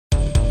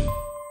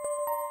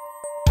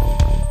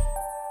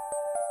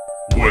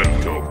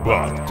Welcome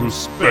back to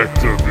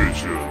Spectre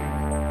Vision.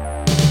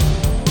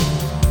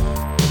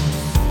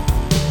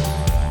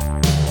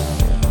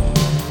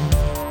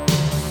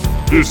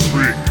 This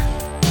week,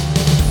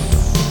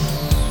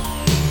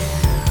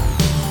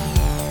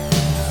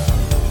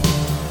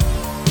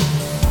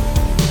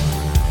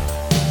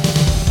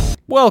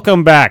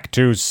 Welcome back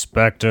to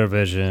Spectre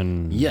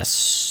Vision.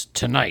 Yes,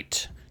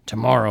 tonight,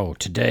 tomorrow,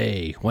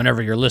 today,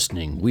 whenever you're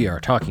listening, we are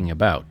talking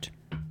about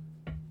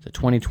the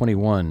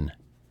 2021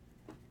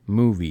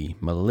 movie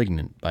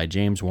Malignant by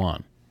James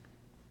Wan.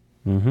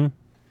 Mm-hmm.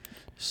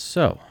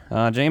 So,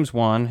 James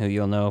Wan, who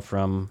you'll know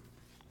from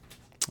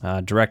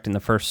directing the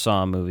first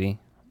Saw movie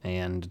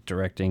and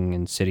directing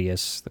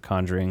Insidious, The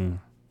Conjuring,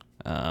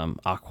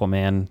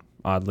 Aquaman,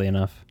 oddly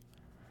enough.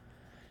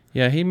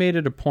 yeah, he made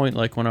it a point,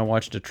 like when I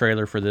watched a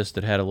trailer for this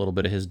that had a little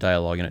bit of his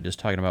dialogue in it, just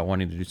talking about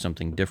wanting to do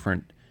something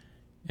different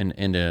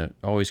and to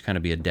always kind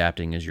of be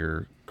adapting as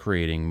you're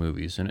creating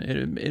movies. And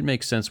it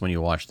makes sense when you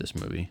watch this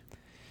movie.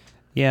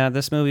 Yeah,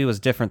 this movie was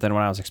different than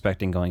what I was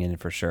expecting going in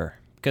for sure.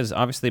 Because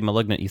obviously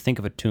Malignant, you think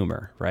of a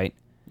tumor, right?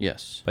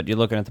 Yes. But you're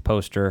looking at the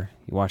poster,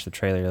 you watch the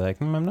trailer, you're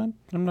like, I don't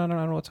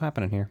know what's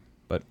happening here.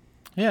 But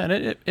Yeah, and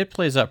it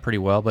plays out pretty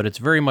well, but it's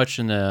very much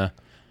in the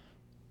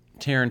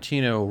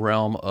Tarantino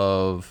realm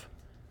of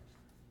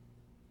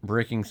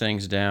breaking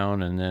things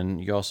down, and then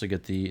you also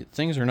get the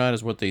things are not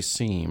as what they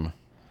seem.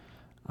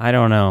 I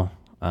don't know.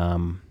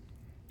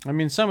 I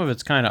mean, some of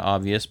it's kind of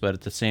obvious, but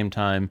at the same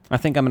time, I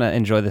think I'm going to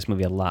enjoy this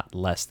movie a lot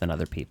less than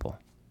other people.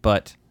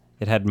 But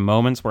it had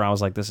moments where I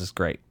was like, this is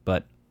great,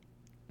 but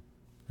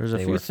there's a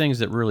few things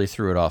that really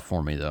threw it off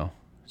for me, though.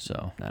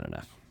 So not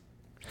enough.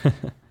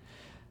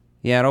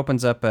 Yeah, it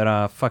opens up at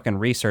a fucking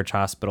research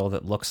hospital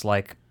that looks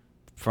like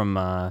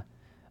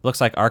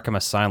Arkham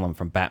Asylum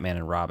from Batman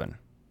and Robin.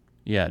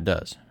 yeah, it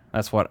does.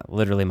 That's what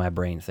literally my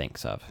brain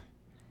thinks of.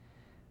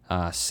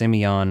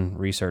 Simeon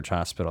Research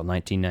Hospital,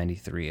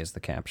 1993 is the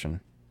caption.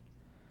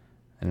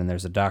 And then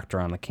there's a doctor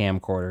on the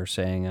camcorder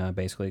saying,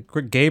 basically,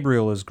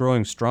 Gabriel is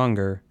growing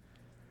stronger.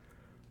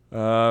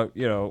 And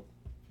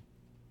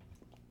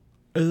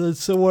then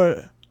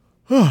someone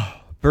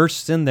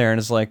bursts in there and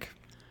is like,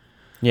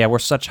 yeah, we're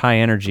such high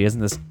energy. Isn't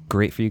this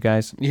great for you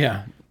guys?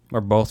 Yeah,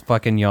 We're both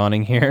fucking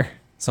yawning here.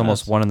 It's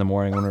almost 1 a.m.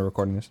 when we're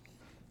recording this.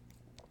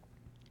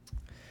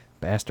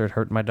 Bastard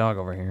hurting my dog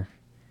over here.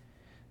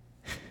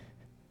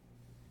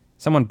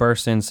 Someone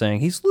bursts in saying,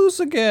 he's loose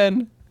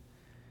again.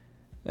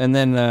 And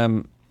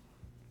then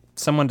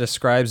someone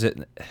describes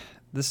it.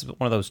 This is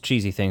one of those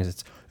cheesy things.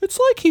 It's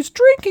like he's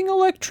drinking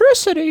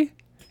electricity.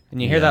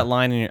 And you hear that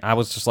line, and I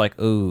was just like,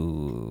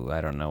 ooh,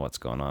 I don't know what's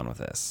going on with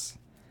this.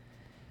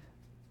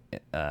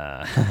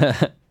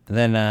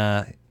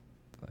 Then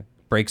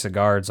breaks a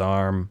guard's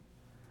arm.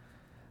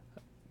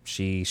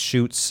 She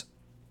shoots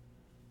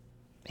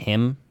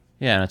him.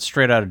 yeah, and it's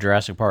straight out of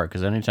Jurassic Park.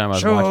 Because anytime I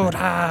was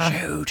watching,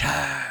 shoot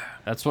her.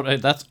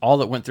 That's all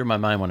that went through my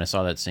mind when I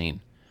saw that scene.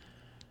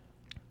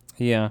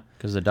 Yeah.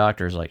 Because the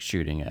doctor's like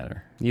shooting at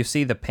her. You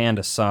see the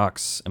panda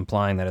socks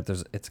implying that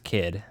it's a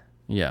kid.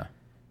 Yeah,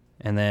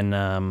 And then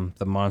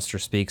the monster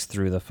speaks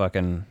through the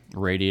fucking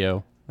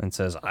radio. and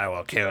says, I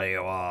will kill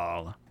you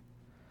all.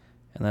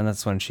 And then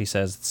that's when she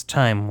says, it's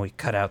time we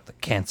cut out the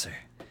cancer.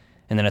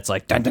 And then it's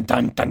like, dun dun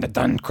dun dun dun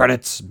dun,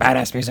 credits,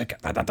 badass music,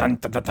 dun dun dun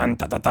dun dun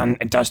dun dun dun,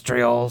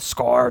 industrial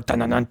score, dun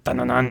dun dun dun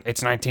dun dun,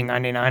 it's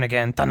 1999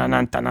 again, dun dun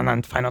dun dun dun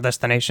dun, Final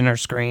Destination or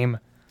Scream.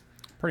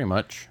 Pretty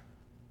much.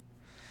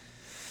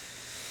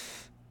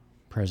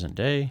 Present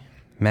day.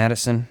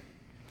 Madison,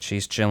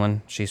 she's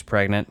chilling, she's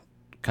pregnant,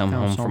 comes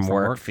home from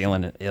work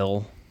feeling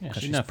ill. Yeah,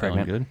 'cause she's not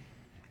feeling good.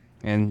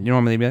 And you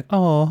normally be like,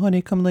 "Oh,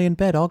 honey, come lay in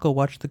bed. I'll go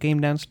watch the game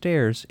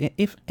downstairs,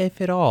 if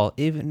at all,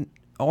 even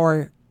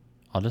or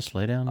I'll just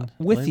lay down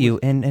with you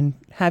and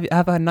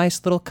have a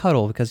nice little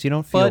cuddle because you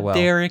don't feel But well."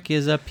 Derek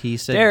is a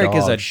piece of Derek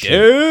is dog a shit.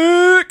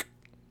 dick.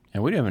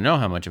 And we don't even know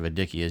how much of a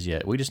dick he is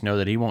yet. We just know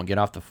that he won't get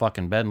off the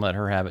fucking bed and let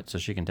her have it so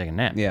she can take a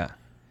nap. Yeah.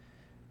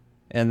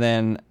 And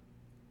then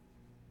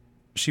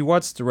she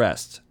wants to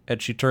rest,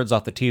 and she turns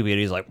off the TV, and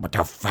he's like, "What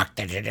the fuck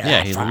did you do?"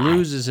 Yeah, he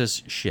loses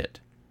his shit.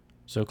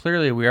 So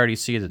clearly we already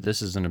see that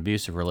this is an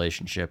abusive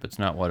relationship. It's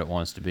not what it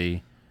wants to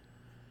be.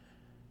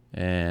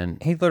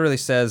 And He literally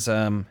says,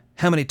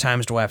 "How many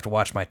times do I have to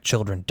watch my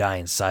children die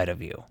inside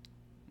of you?"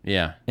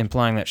 yeah,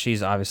 Implying that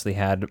she's obviously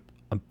had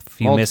a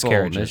few multiple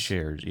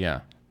miscarriages. Yeah,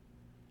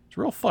 it's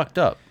real fucked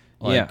up.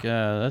 Like,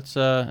 that's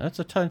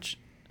a touch.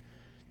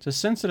 It's a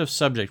sensitive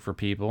subject for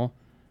people.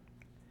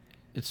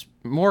 It's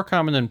more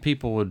common than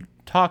people would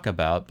talk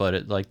about,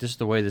 but just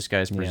the way this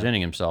guy's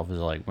presenting himself is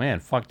like, man,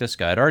 fuck this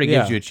guy. It already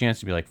gives you a chance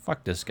to be like,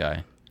 fuck this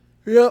guy.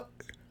 Yep.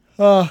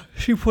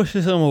 She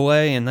pushes him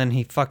away, and then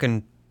he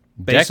fucking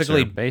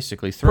basically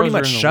throws pretty her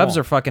much in the shoves wall.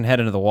 her fucking head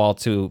into the wall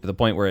to the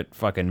point where it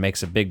fucking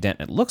makes a big dent.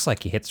 It looks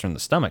like he hits her in the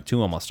stomach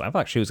too, almost. I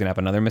thought she was gonna have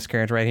another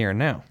miscarriage right here and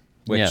now.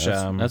 Which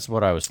Yeah, that's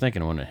what I was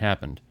thinking when it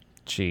happened.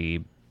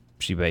 she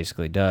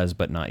basically does,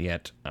 but not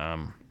yet.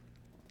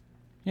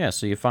 Yeah,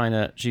 so you find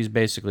that she's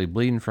basically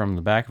bleeding from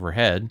the back of her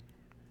head.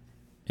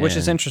 Which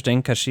is and- interesting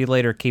because she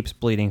later keeps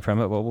bleeding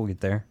from it, but we'll get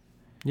there.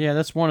 Yeah,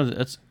 that's one of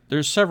the.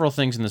 There's several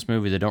things in this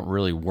movie that don't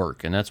really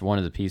work, and that's one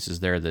of the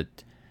pieces there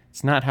that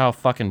it's not how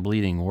fucking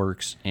bleeding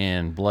works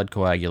and blood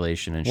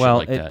coagulation and shit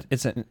like that.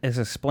 It's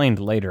explained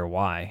later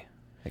why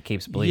it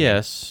keeps bleeding.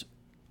 Yes.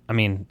 I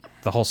mean,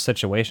 the whole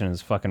situation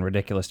is fucking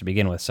ridiculous to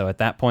begin with. So at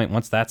that point,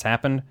 once that's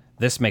happened,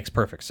 this makes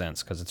perfect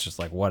sense because it's just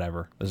like,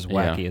 whatever. This is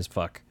wacky as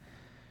fuck.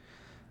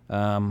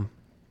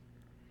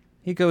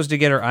 He goes to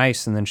get her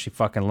ice, and then she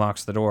fucking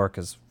locks the door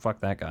because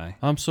fuck that guy.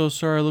 I'm so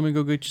sorry. Let me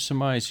go get you some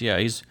ice.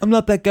 Yeah, I'm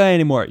not that guy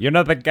anymore. You're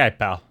not that guy,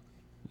 pal.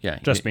 Yeah,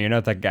 Trust me, you're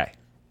not that guy.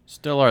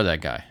 Still are that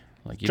guy.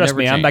 Like you Trust never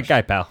me, I'm that changed.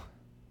 guy, pal.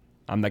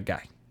 I'm that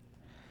guy.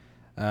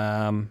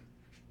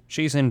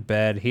 She's in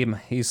bed.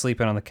 He's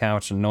sleeping on the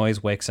couch, and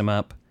noise wakes him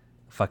up.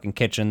 Fucking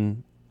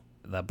kitchen,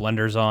 the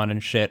blender's on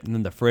and shit, and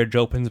then the fridge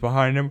opens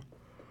behind him.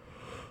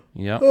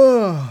 Yep.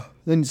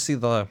 Then you see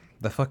the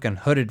fucking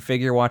hooded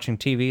figure watching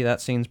TV.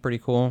 That scene's pretty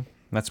cool.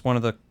 That's one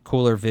of the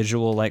cooler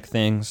visual like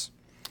things.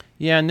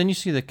 Yeah, and then you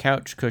see the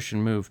couch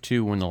cushion move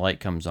too when the light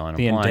comes on.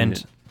 The implying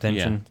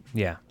intention,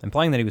 yeah,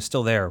 implying that he was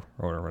still there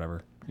or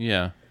whatever.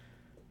 Yeah.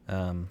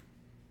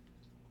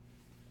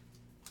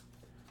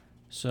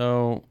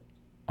 So,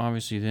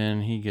 obviously,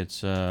 then he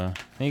gets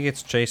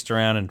chased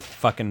around and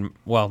fucking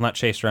not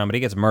chased around, but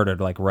he gets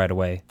murdered like right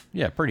away.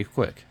 yeah, pretty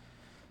quick.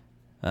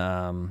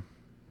 Then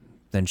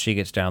she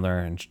gets down there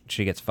and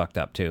she gets fucked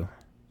up too.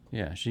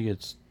 Yeah, she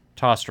gets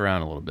tossed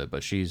around a little bit,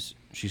 but she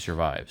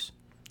survives.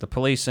 The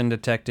police and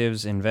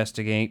detectives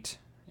investigate.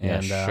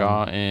 And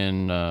Shaw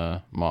and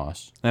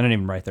Moss. I didn't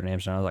even write their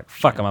names down. I was like,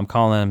 fuck them, I'm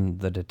calling them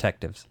the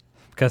detectives.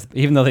 Because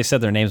even though they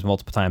said their names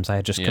multiple times, I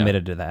had just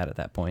committed to that at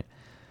that point.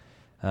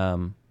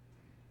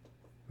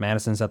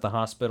 Madison's at the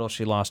hospital.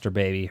 She lost her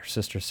baby. Her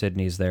sister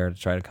Sydney's there to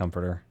try to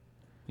comfort her.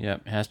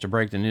 Yep, has to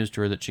break the news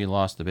to her that she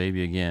lost the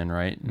baby again,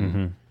 right?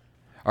 Mm-hmm.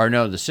 Or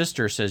no, the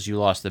sister says you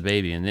lost the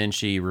baby, and then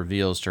she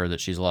reveals to her that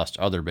she's lost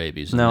other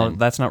babies. No,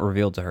 that's not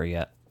revealed to her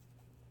yet.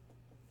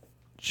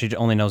 She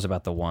only knows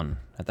about the one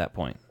at that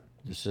point.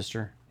 The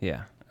sister?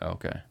 Yeah.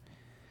 Okay.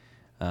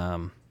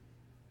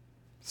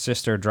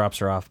 Sister drops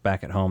her off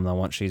back at home, though,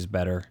 once she's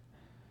better.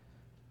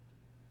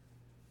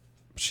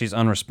 She's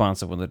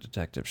unresponsive when the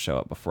detectives show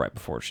up right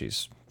before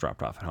she's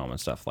dropped off at home and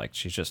stuff. Like,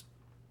 she's just,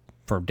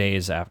 for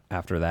days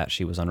after that,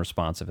 she was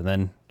unresponsive. And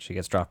then she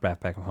gets dropped back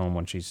at home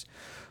when she's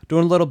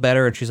doing a little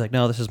better, and she's like,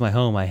 no, this is my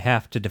home. I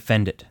have to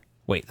defend it.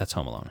 Wait, that's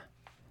Home Alone.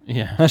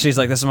 Yeah. She's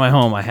like, this is my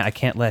home. I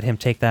can't let him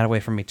take that away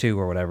from me, too,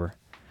 or whatever.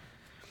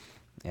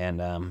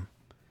 And,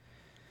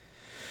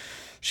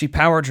 she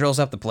power drills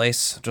up the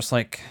place, just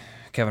like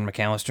Kevin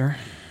McAllister.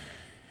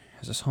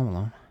 Is this Home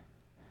Alone?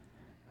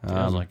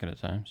 Sounds like it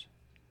at times.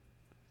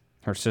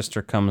 Her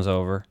sister comes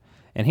over.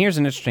 And here's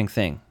an interesting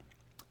thing.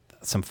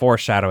 Some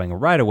foreshadowing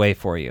right away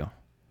for you.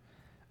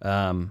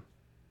 Remember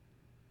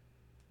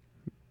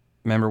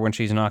when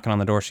she's knocking on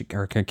the door,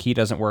 her key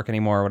doesn't work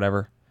anymore or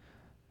whatever?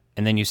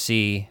 And then you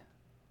see,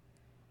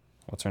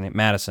 what's her name?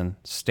 Madison,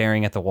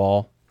 staring at the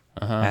wall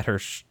at her,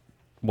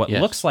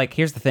 looks like,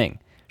 here's the thing.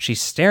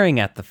 She's staring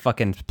at the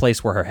fucking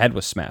place where her head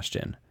was smashed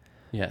in.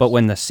 Yes. But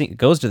when the scene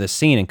goes to the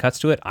scene and cuts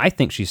to it, I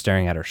think she's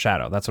staring at her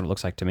shadow. That's what it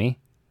looks like to me.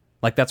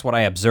 Like, that's what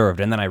I observed.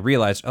 And then I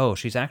realized, oh,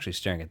 she's actually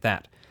staring at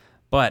that.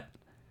 But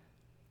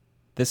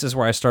this is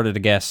where I started to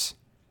guess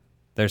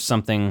there's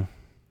something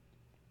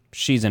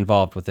she's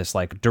involved with this,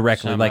 like,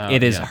 directly. Somehow, like,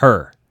 it is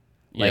her.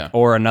 Like, Yeah.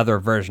 or another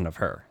version of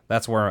her.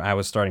 That's where I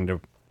was starting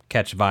to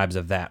catch vibes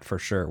of that for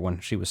sure when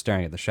she was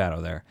staring at the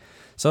shadow there.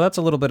 So that's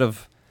a little bit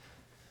of...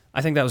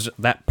 I think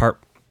that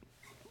part...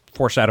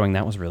 foreshadowing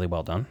that was really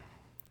well done.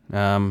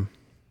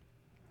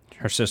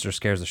 Her sister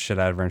scares the shit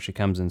out of her, and she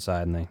comes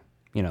inside, and they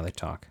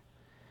talk.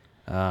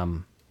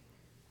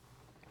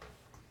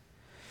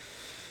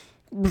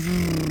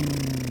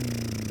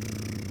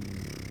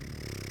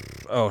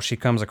 She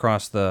comes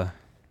across the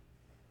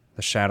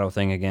shadow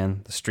thing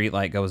again. The street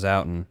light goes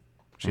out, and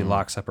she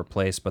locks up her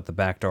place, but the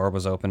back door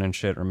was open and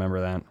shit. Remember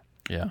that?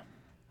 Yeah.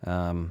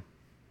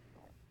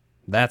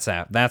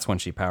 That's when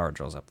she power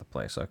drills up the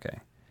place. Okay.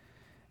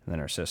 And then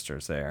her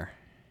sister's there.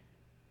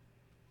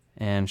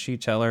 And she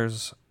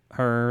tells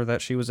her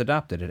that she was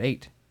adopted at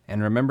 8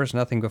 and remembers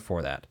nothing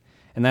before that.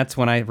 And that's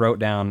when I wrote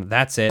down,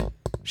 that's it.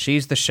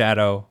 She's the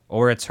shadow,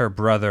 or it's her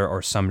brother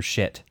or some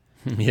shit.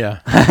 Yeah.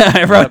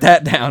 I wrote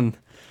that down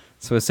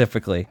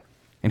specifically.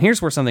 And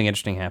here's where something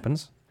interesting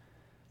happens.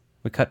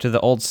 We cut to the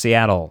old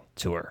Seattle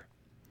tour.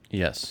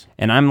 Yes.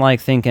 And I'm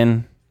like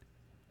thinking,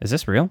 is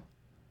this real?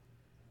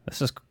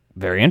 This is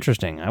very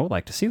interesting. I would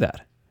like to see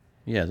that.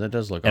 Yeah, that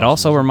does look It awesome.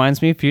 also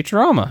reminds me of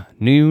Futurama.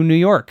 New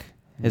York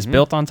is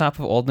built on top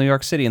of old New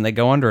York City, and they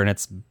go under, and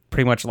it's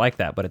pretty much like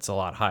that, but it's a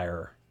lot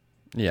higher.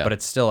 Yeah. But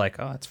it's still like,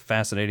 oh, it's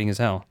fascinating as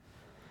hell.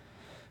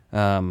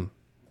 And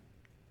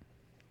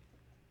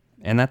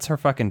that's her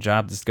fucking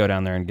job, just to go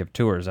down there and give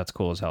tours. That's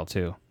cool as hell,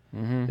 too.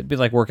 Mm-hmm. It'd be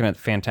like working at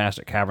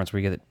Fantastic Caverns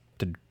where you get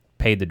to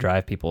paid to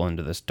drive people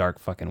into this dark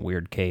fucking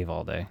weird cave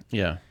all day.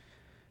 Yeah.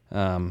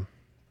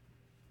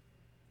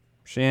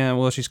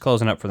 She's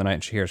closing up for the night,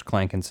 and she hears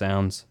clanking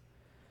sounds.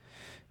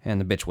 And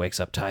the bitch wakes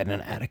up tied in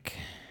an attic.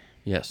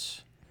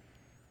 Yes.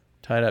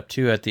 Tied up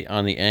too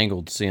on the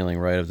angled ceiling,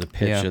 right, of the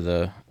pitch Yeah. of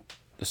the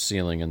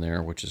ceiling in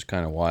there, which is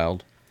kind of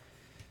wild.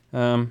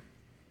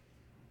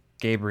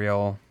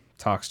 Gabriel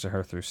talks to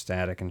her through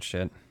static and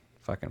shit.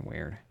 Fucking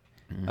weird.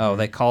 Oh,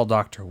 they call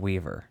Dr.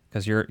 Weaver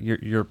because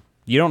you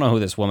don't know who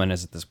this woman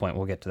is at this point.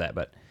 We'll get to that,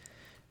 but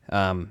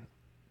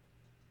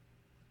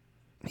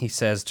he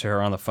says to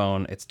her on the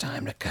phone, "It's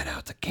time to cut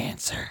out the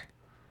cancer."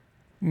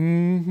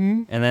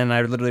 Mm-hmm. And then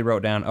I literally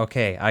wrote down,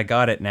 "Okay, I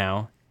got it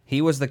now.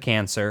 He was the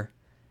cancer.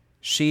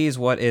 She's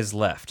what is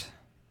left."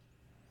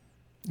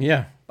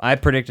 Yeah. I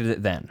predicted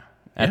it then.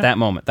 At that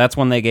moment, that's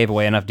when they gave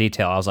away enough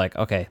detail. I was like,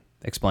 "Okay,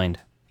 explained."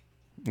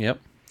 Yep.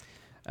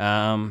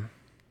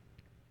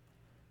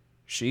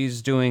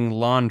 She's doing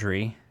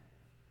laundry.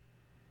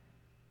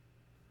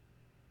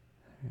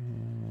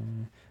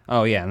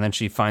 Oh, yeah, and then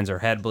she finds her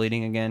head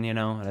bleeding again,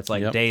 and it's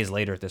like days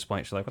later at this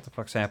point. She's like, what the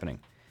fuck's happening?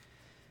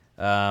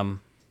 And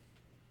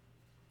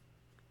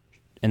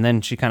then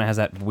she kind of has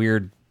that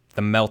weird,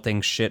 the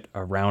melting shit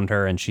around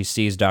her, and she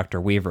sees Dr.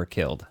 Weaver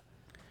killed.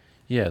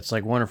 Yeah, it's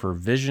like one of her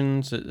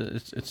visions.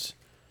 It's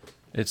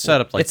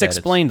set up like it's that.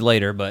 Explained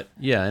later, but...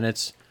 Yeah, and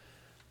it's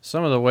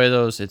some of the way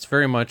it's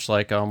very much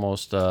like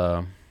almost...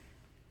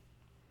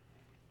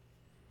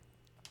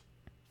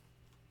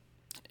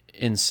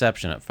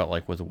 Inception, it felt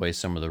like, with the way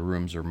some of the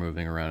rooms are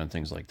moving around and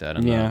things like that,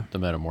 and the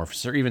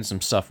metamorphosis, or even some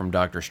stuff from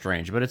Doctor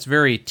Strange. But it's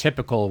very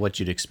typical of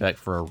what you'd expect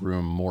for a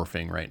room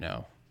morphing right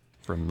now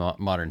from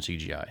modern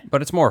CGI.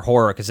 But it's more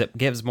horror because it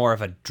gives more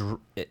of a...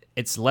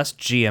 It's less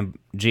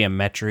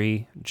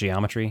geometrical.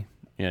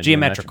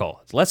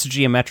 It's less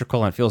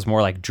geometrical and it feels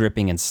more like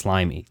dripping and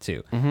slimy,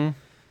 too. Mm-hmm.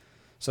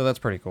 So that's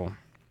pretty cool.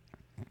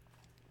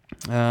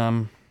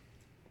 The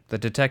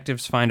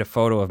detectives find a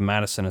photo of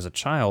Madison as a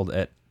child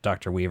at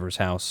Dr. Weaver's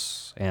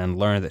house and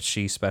learn that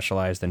she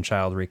specialized in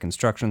child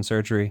reconstruction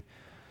surgery.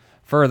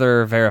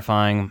 Further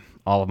verifying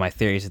all of my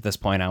theories at this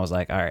point, I was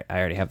like, all right, I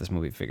already have this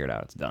movie figured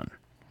out. It's done.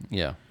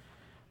 Yeah.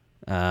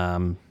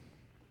 And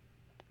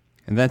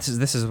this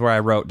is where I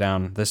wrote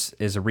down, this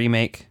is a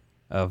remake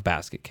of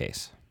Basket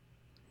Case.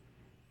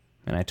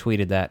 And I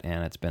tweeted that,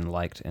 and it's been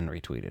liked and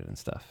retweeted and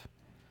stuff.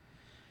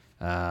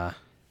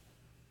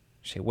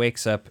 She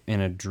wakes up in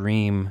a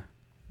dream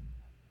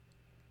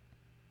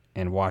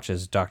and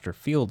watches Dr.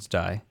 Fields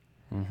die.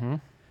 Mm-hmm.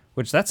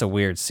 Which, that's a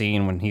weird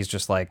scene when he's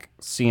just, like,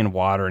 seeing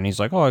water, and he's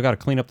like, oh, I gotta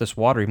clean up this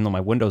water even though my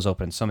window's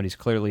open and somebody's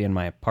clearly in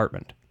my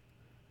apartment.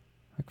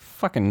 Like,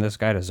 fucking, this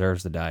guy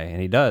deserves to die. And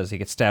he does. He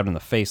gets stabbed in the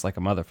face like a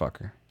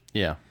motherfucker.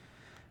 Yeah.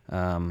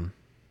 And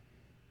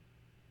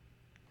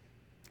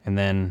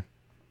then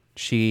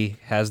she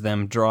has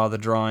them draw the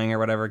drawing or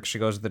whatever. She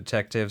goes to the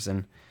detectives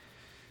and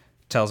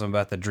tells them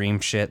about the dream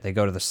shit. They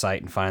go to the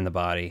site and find the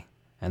body.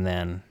 And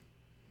then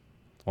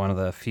one of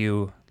the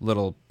few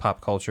little pop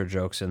culture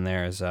jokes in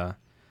there is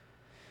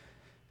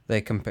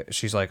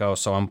she's like, oh,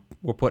 so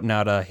we're putting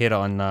out a hit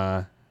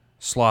on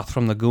Sloth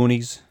from the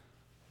Goonies.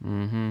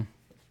 Mm-hmm.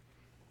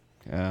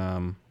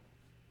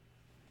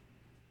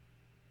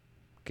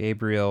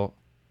 Gabriel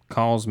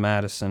calls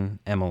Madison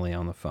Emily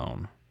on the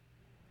phone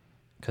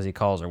because he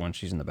calls her when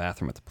she's in the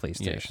bathroom at the police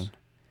station. Yes.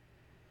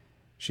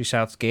 She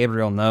shouts,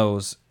 Gabriel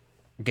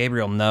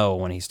know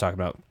when he's talking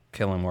about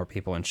killing more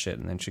people and shit,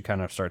 and then she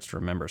kind of starts to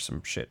remember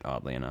some shit,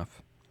 oddly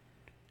enough.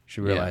 She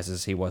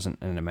realizes he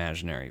wasn't an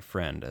imaginary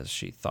friend as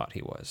she thought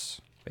he was,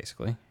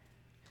 basically.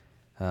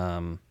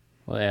 Well,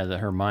 yeah, that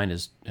her mind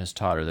has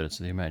taught her that it's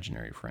the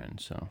imaginary friend,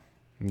 so...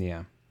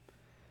 Yeah.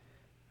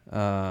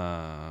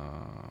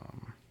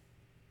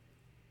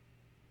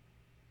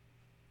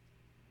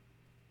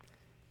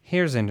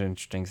 Here's an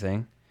interesting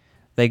thing.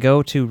 They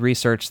go to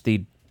research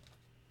the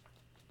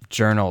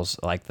journals,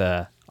 like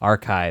the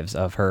archives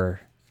of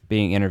her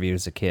being interviewed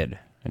as a kid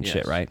and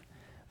shit, right?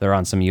 They're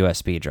on some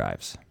USB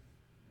drives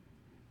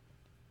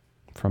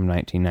from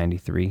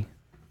 1993.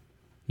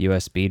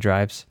 USB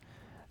drives.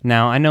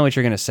 Now, I know what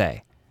you're going to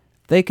say.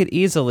 They could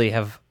easily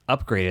have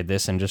upgraded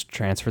this and just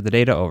transferred the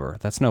data over.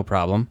 That's no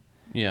problem.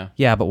 Yeah.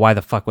 Yeah, but why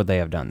the fuck would they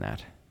have done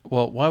that?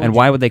 Well,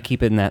 why would they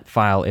keep it in that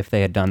file if they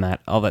had done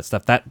that? All that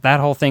stuff. That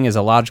whole thing is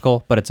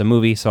illogical, but it's a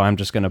movie, so I'm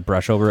just going to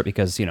brush over it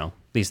because,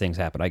 these things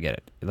happen. I get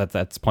it.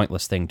 That's a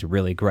pointless thing to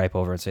really gripe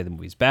over and say the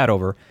movie's bad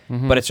over.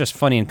 Mm-hmm. But it's just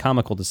funny and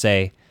comical to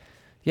say,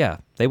 yeah,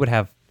 they would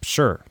have,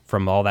 sure,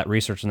 from all that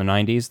research in the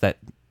 90s, that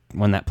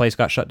when that place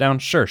got shut down,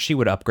 sure, she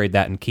would upgrade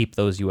that and keep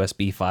those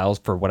USB files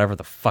for whatever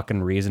the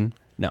fucking reason.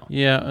 No.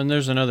 Yeah, and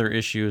there's another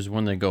issue is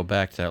when they go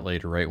back to that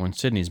later, right? When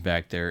Sydney's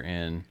back there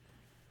and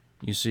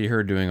you see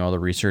her doing all the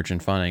research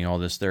and finding all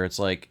this there, it's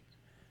like,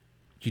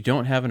 you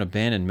don't have an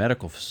abandoned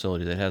medical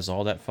facility that has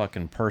all that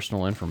fucking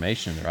personal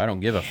information there. I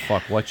don't give a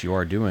fuck what you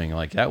are doing.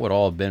 Like, that would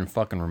all have been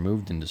fucking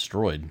removed and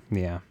destroyed.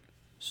 Yeah.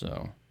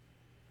 So,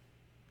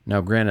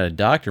 now granted, a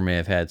doctor may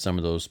have had some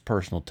of those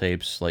personal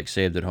tapes, like,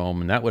 saved at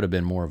home, and that would have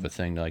been more of a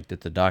thing, like,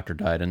 that the doctor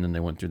died and then they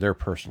went through their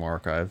personal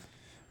archive.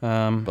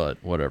 But,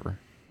 whatever.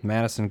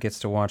 Madison gets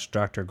to watch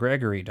Dr.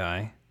 Gregory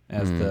die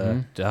as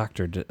the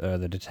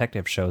the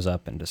detective shows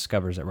up and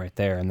discovers it right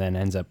there and then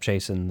ends up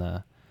chasing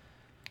the...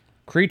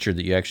 creature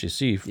that you actually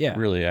see,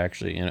 really,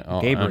 actually...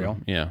 Gabriel.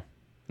 Yeah.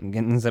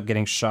 ends up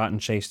getting shot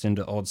and chased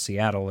into old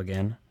Seattle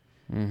again.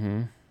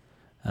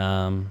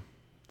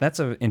 That's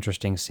an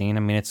interesting scene. I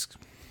mean, it's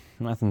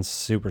nothing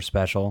super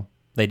special.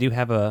 They do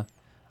have a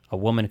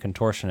woman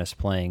contortionist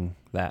playing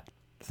that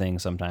thing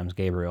sometimes,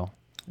 Gabriel.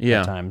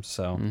 Yeah. At times,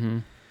 so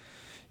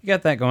you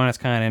got that going. It's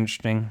kind of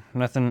interesting.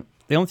 Nothing.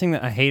 The only thing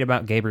that I hate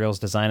about Gabriel's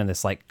design of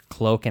this like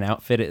cloak and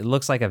outfit, it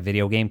looks like a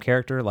video game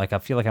character. Like I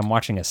feel like I'm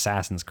watching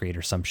Assassin's Creed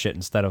or some shit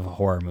instead of a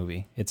horror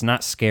movie. It's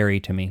not scary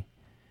to me.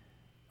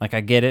 Like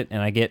I get it,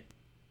 and I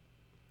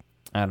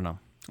don't know.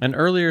 In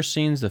earlier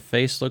scenes, the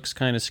face looks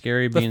kind of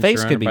scary, The being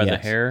face surrounded could be, by the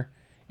yes. hair.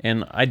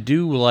 And I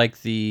do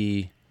like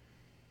the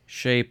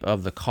shape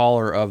of the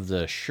collar of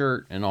the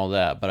shirt and all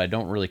that, but I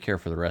don't really care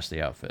for the rest of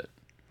the outfit.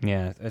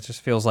 Yeah, it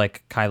just feels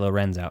like Kylo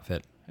Ren's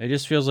outfit. It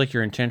just feels like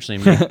you're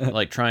intentionally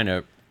like trying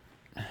to.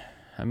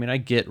 I mean, I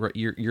get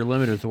you're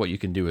limited with what you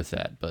can do with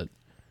that, but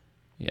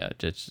yeah,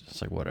 it's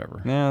like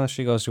whatever. Now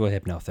she goes to a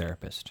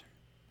hypnotherapist.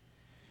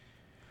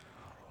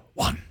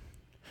 1,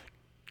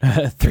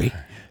 3,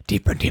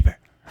 deeper and deeper.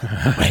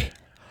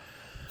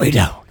 Way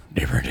down,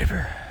 deeper and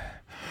deeper.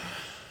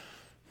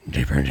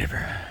 Deeper and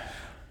deeper.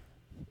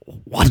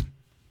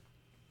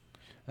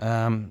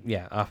 1.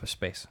 Yeah, Office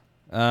Space.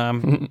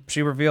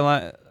 She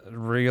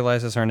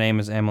realizes her name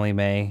is Emily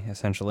May,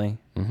 essentially.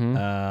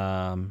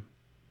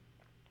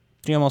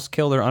 She almost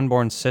killed her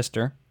unborn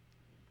sister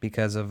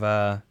because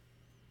of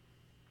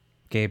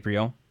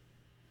Gabriel.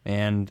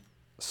 And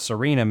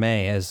Serena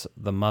May is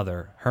the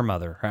mother,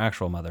 her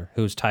actual mother,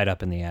 who's tied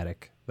up in the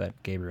attic.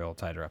 That Gabriel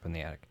tied her up in the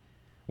attic.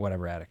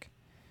 Whatever attic.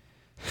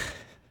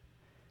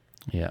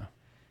 Yeah.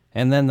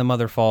 And then the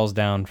mother falls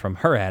down from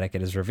her attic.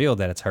 It is revealed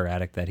that it's her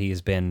attic that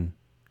he's been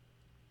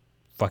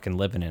fucking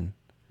living in.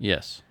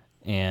 Yes.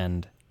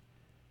 And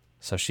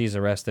so she's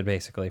arrested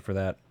basically for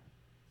that.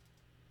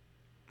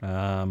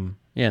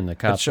 Yeah, and the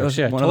cops shows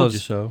are, yeah, I one of told those- you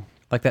so.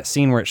 Like that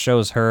scene where it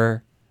shows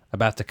her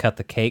about to cut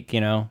the cake,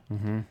 and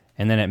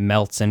then it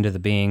melts into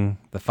being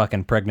the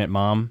fucking pregnant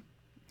mom.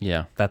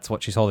 Yeah. That's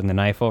what she's holding the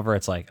knife over.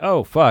 It's like,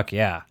 oh fuck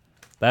yeah,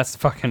 that's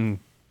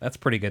a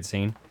pretty good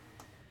scene.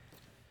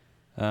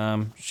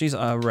 She's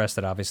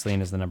arrested obviously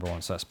and is the number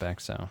one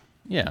suspect. So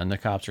Yeah, and the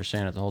cops are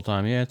saying it the whole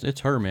time. Yeah,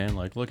 it's her, man.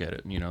 Like, look at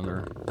it.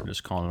 They're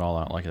just calling it all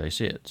out like they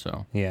see it.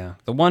 So yeah,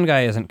 the one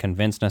guy isn't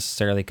convinced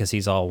necessarily because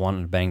he's all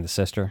wanting to bang the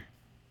sister.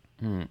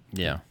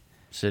 yeah,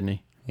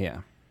 Sydney Yeah,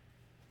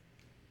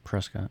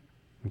 Prescott.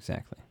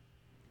 exactly.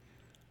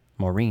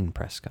 Maureen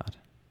Prescott.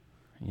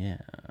 Yeah.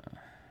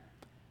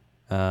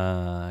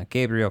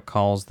 Gabriel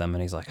calls them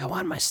and he's like, I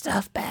want my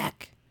stuff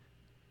back.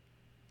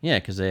 Yeah,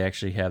 because they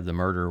actually have the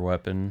murder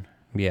weapon.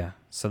 Yeah.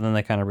 So then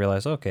they kind of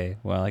realize, okay,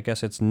 well, I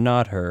guess it's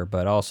not her,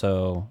 but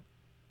also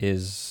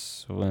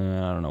is, well,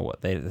 I don't know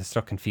what. They're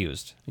still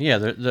confused. Yeah,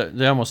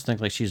 they almost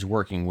think like she's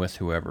working with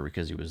whoever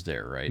because he was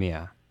there, right?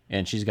 Yeah.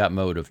 And she's got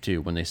motive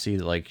too. When they see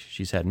that, like,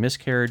 she's had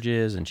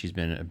miscarriages and she's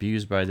been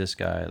abused by this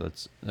guy,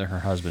 her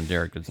husband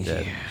Derek is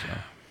dead.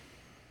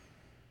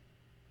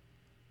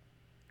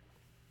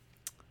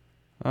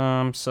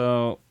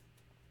 So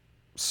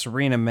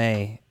Serena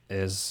May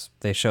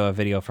they show a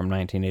video from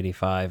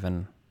 1985,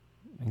 and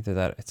either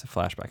that it's a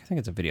flashback. I think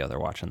it's a video they're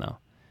watching though,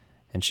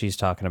 and she's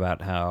talking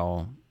about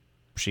how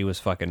she was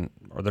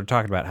they're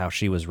talking about how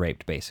she was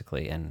raped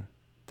basically, and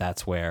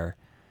that's where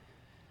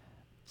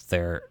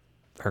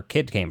her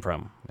kid came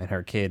from, and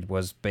her kid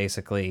was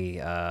basically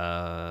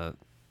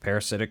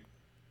parasitic.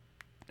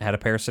 Had a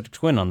parasitic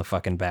twin on the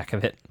fucking back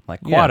of it,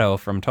 like Quado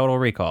from Total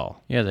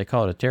Recall. Yeah, they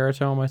call it a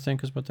teratome, I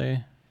think is what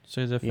they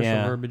say the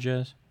official verbiage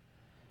is.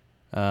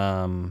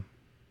 And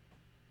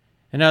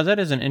now that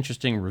is an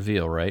interesting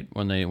reveal, right?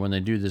 When they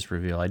do this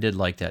reveal, I did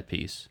like that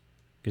piece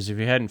because if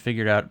you hadn't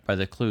figured out by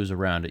the clues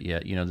around it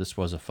yet, this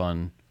was a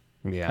fun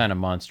kind of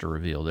monster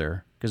reveal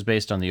there. Because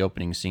based on the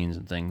opening scenes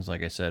and things,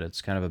 like I said,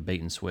 it's kind of a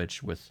bait and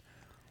switch with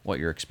what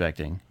you're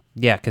expecting.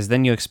 Yeah, because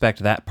then you expect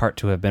that part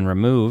to have been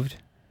removed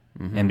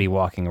and be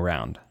walking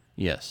around.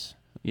 Yes.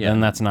 Yeah.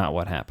 And that's not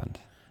what happened.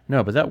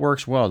 No, but that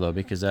works well though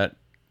because that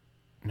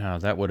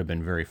would have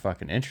been very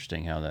fucking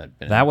interesting how that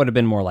been. That would have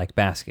been more like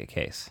Basket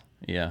Case.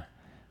 Yeah.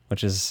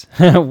 Which is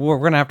we're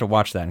gonna have to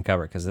watch that and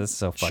cover because it's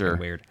so fucking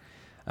weird.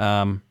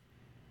 But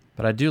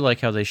I do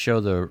like how they show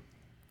the,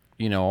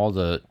 all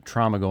the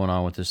trauma going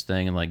on with this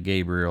thing and like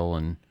Gabriel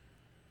and,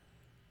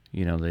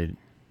 they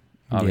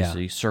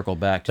obviously circle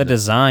back to the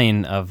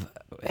design of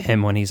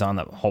him when he's on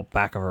the whole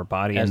back of her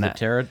body as and the that.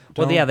 teratome.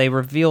 Well, yeah, they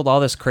revealed all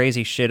this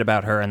crazy shit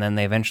about her, and then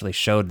they eventually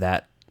showed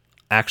that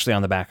actually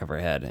on the back of her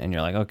head, and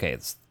you're like, okay,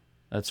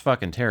 that's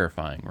fucking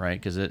terrifying, right?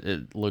 Because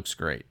it looks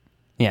great.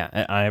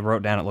 Yeah, I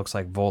wrote down it looks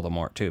like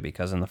Voldemort too,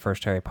 because in the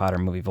first Harry Potter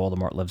movie,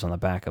 Voldemort lives on the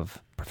back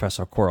of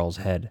Professor Quirrell's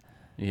head.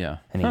 Yeah,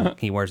 and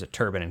he wears a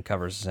turban and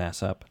covers his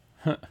ass up.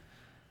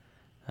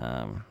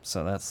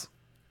 So that's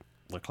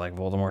looked like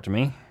Voldemort to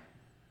me.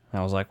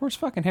 I was like, "Where's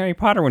fucking Harry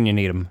Potter when you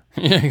need him?"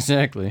 Yeah,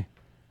 exactly.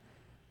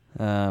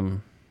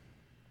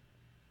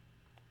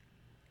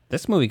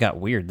 This movie got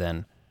weird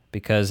then,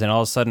 because it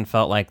all of a sudden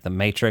felt like The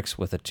Matrix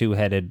with a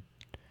two-headed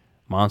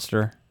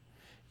monster.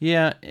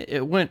 Yeah,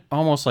 it went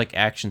almost like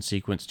action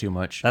sequence too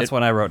much. That's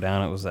what I wrote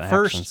down. It was the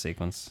First- action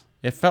sequence.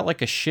 It felt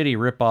like a shitty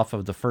ripoff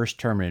of the first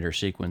Terminator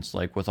sequence,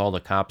 like with all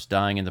the cops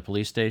dying in the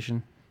police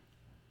station.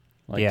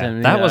 Like Yeah,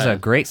 then, that was a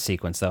great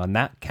sequence, though, and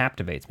that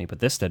captivates me, but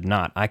this did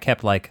not. I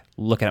kept, like,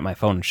 looking at my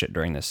phone and shit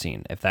during this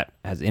scene, if that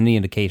has any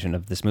indication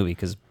of this movie,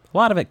 because a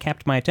lot of it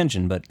kept my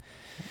attention, but...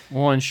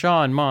 Well, and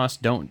Shaw and Moss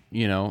don't,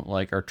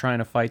 like, are trying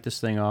to fight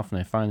this thing off,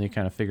 and they finally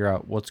kind of figure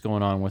out what's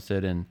going on with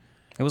it, and...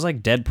 It was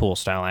like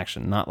Deadpool-style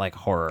action, not like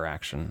horror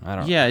action. I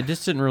don't Yeah, it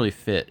just didn't really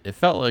fit. It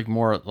felt like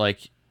more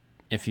like,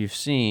 if you've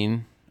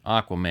seen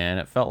Aquaman,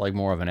 it felt like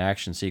more of an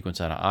action sequence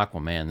out of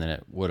Aquaman than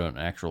it would an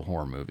actual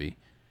horror movie.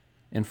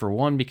 And for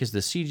one, because the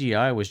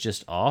CGI was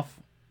just off,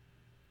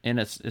 and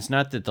it's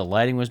not that the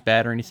lighting was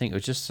bad or anything, it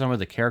was just some of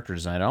the character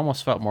design. It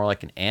almost felt more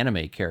like an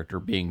anime character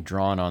being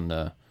drawn on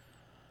the...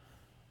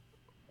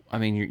 I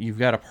mean, you've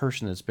got a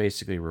person that's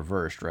basically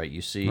reversed, right?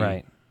 You see...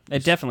 Right.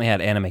 It definitely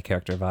had anime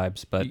character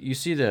vibes, but... You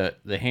see the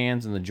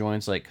hands and the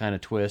joints, like, kind of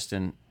twist,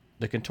 and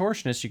the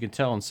contortionist, you can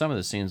tell in some of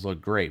the scenes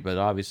look great, but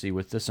obviously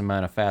with this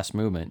amount of fast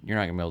movement, you're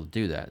not going to be able to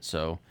do that.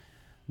 So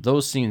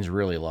those scenes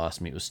really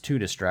lost me. It was too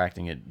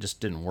distracting. It just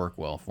didn't work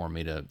well for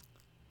me to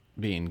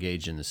be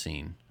engaged in the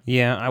scene.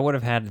 Yeah, I would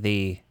have had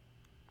the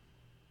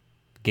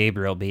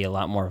Gabriel be a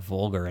lot more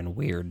vulgar and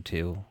weird,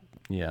 too,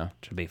 Yeah.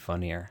 to be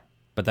funnier.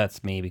 But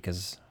that's me,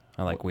 because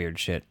I like weird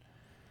shit.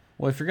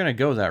 Well, if you're going to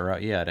go that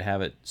route, yeah, to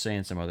have it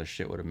saying some other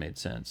shit would have made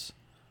sense.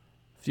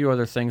 A few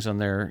other things on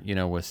there,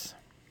 with...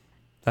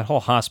 That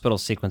whole hospital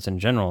sequence in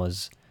general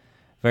is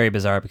very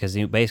bizarre, because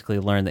you basically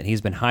learn that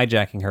he's been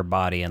hijacking her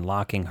body and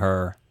locking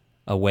her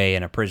away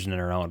in a prison in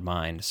her own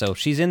mind. So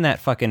she's in that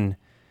fucking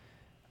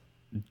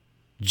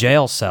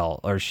jail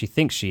cell, or she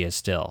thinks she is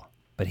still,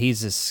 but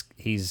he's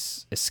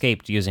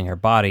escaped using her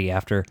body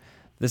after...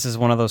 This is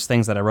one of those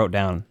things that I wrote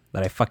down,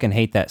 that I fucking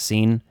hate that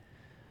scene.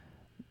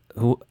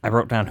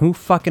 Who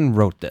fucking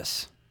wrote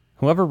this?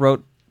 Whoever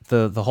wrote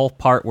the whole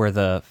part where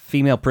the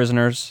female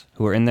prisoners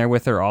who are in there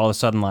with her all of a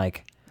sudden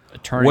like...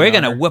 We're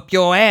gonna whoop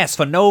your ass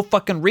for no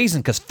fucking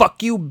reason, because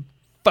fuck you,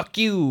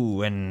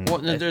 and well,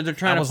 they're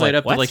trying to play it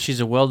up to like she's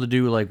a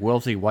well-to-do, like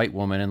wealthy white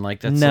woman, and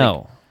like that's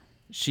no,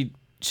 like,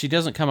 she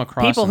doesn't come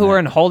across. People who are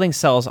in holding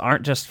cells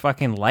aren't just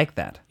fucking like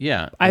that.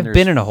 Yeah, I've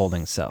been in a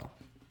holding cell.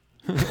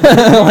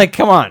 Like,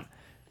 come on,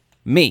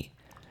 me,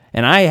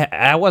 and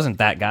I wasn't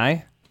that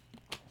guy.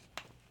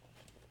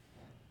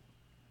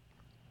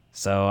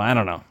 So I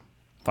don't know.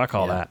 Fuck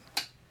all that.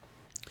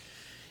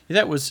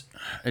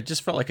 It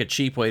just felt like a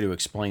cheap way to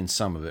explain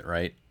some of it,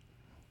 right?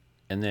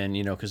 And then,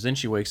 because then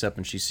she wakes up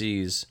and she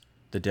sees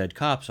the dead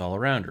cops all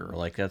around her.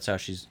 Like, that's how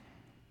she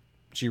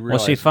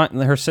realizes... Well,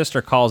 her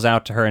sister calls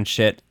out to her and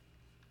shit,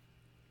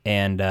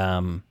 and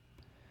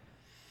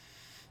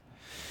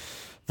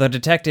the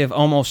detective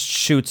almost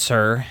shoots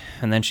her,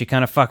 and then she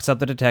kind of fucks up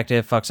the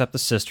detective, fucks up the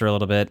sister a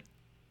little bit,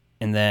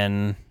 and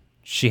then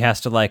she has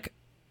to, like,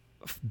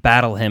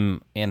 battle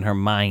him in her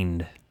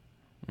mind.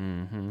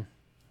 Mm-hmm.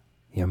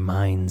 Your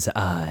mind's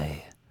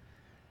eye.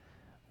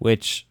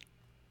 Which,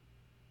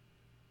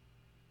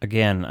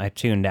 again, I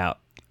tuned out.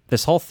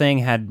 This whole thing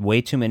had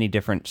way too many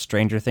different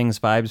Stranger Things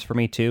vibes for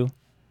me, too.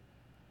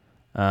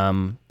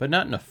 But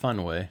not in a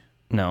fun way.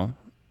 No,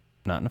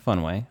 not in a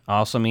fun way. I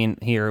also mean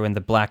here in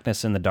the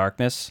blackness and the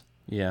darkness.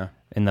 Yeah.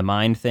 In the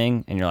mind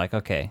thing, and you're like,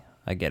 okay,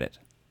 I get it.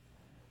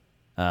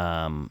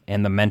 And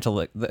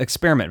the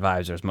experiment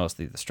vibes are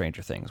mostly the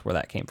Stranger Things, where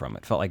that came from.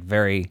 It felt like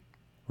very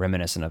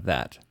reminiscent of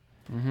that.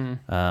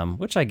 Mm-hmm.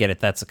 Which I get it.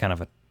 That's a kind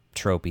of a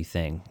tropey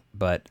thing,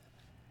 but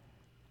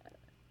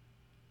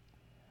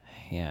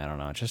yeah, I don't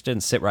know. It just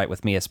didn't sit right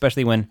with me,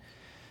 especially when,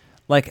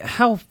 like,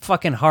 how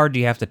fucking hard do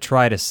you have to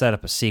try to set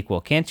up a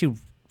sequel? Can't you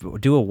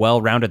do a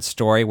well-rounded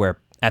story where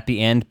at the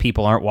end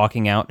people aren't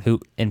walking out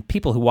and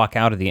people who walk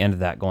out at the end of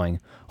that going,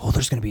 oh,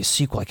 there's going to be a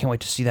sequel. I can't wait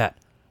to see that.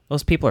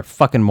 Those people are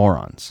fucking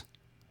morons.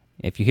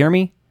 If you hear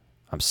me,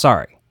 I'm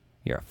sorry.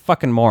 You're a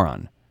fucking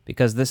moron.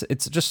 Because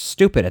it's just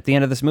stupid at the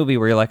end of this movie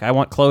where you're like, I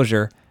want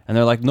closure. And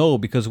they're like, no,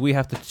 because we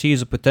have to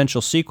tease a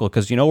potential sequel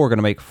because, we're going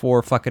to make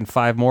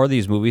 5 more of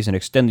these movies and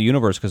extend the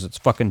universe because it's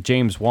fucking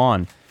James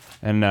Wan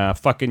and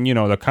fucking,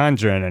 The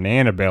Conjuring and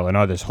Annabelle and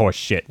all this horse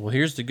shit. Well,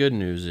 here's the good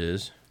news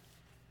is,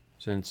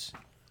 since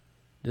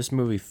this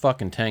movie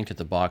fucking tanked at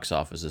the box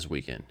office this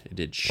weekend, it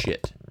did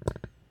shit.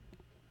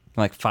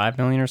 Like 5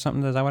 million or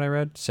something? Is that what I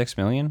read? 6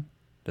 million?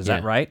 Is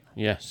that right?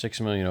 Yeah,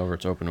 6 million over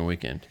its opening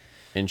weekend.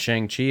 And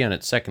Shang-Chi on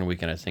its second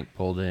weekend, I think,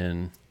 pulled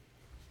in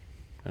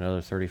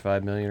another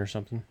 35 million or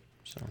something.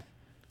 So,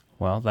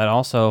 well, that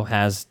also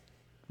has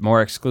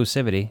more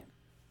exclusivity.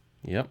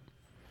 Yep.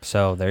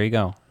 So there you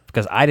go.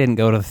 Because I didn't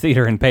go to the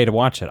theater and pay to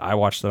watch it. I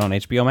watched it on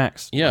HBO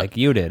Max, like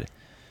you did.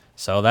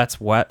 So that's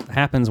what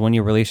happens when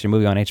you release your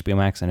movie on HBO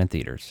Max and in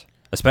theaters.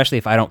 Especially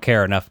if I don't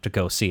care enough to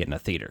go see it in a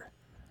theater.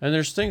 And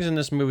there's things in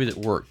this movie that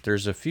worked.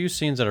 There's a few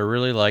scenes that I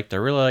really liked. I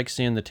really like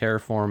seeing the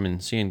terraform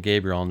and seeing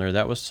Gabriel in there.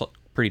 That was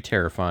pretty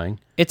terrifying.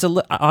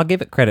 I'll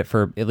give it credit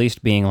for at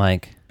least being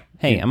like,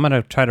 hey, I'm going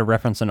to try to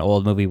reference an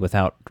old movie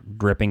without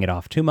ripping it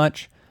off too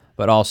much,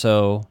 but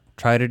also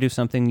try to do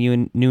something new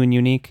and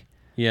unique.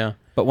 Yeah.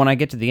 But when I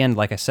get to the end,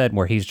 like I said,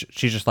 where she's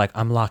just like,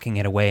 I'm locking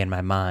it away in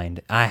my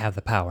mind. I have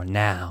the power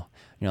now.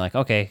 And you're like,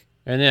 okay.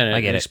 And then I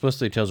get it it.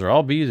 explicitly tells her,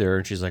 I'll be there.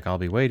 And she's like, I'll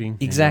be waiting.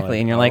 Exactly.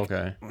 And you're like,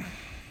 okay.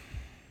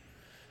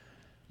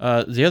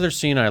 The other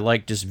scene I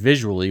liked just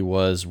visually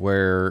was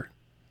where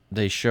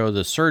they show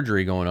the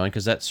surgery going on,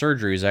 because that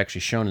surgery is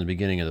actually shown in the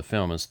beginning of the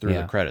film. It's through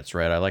the credits,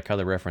 right? I like how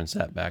they reference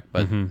that back.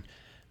 But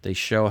they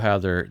show how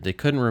they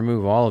couldn't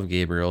remove all of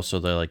Gabriel, so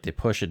they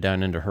push it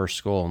down into her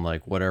skull, and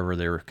like whatever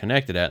they were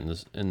connected at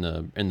in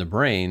the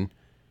brain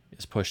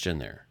is pushed in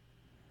there.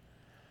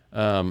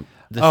 The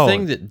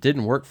thing that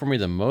didn't work for me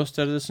the most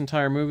out of this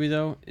entire movie,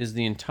 though, is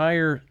the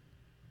entire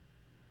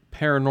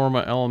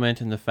paranormal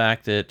element in the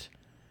fact that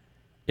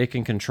it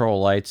can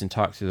control lights and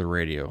talk through the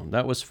radio.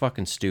 That was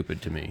fucking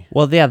stupid to me.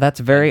 Well, yeah, that's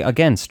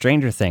again,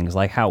 Stranger Things,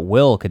 like how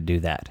Will could do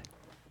that.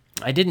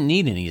 I didn't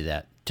need any of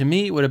that. To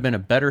me, it would have been a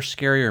better,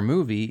 scarier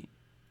movie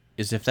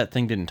is if that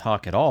thing didn't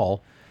talk at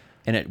all,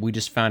 and we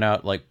just found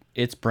out like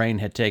its brain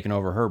had taken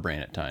over her brain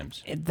at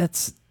times.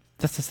 That's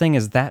the thing,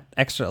 is that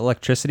extra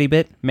electricity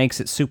bit makes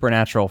it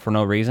supernatural for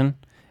no reason.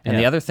 And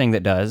the other thing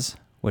that does,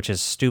 which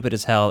is stupid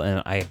as hell,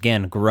 and I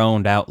again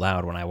groaned out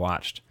loud when I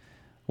watched,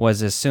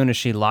 was as soon as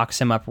she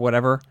locks him up or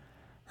whatever,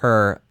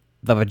 the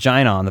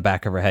vagina on the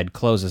back of her head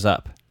closes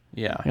up.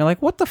 Yeah. And you're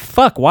like, what the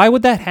fuck? Why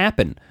would that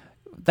happen?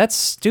 That's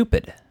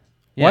stupid.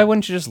 Yeah. Why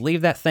wouldn't you just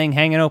leave that thing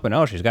hanging open?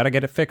 Oh, she's got to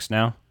get it fixed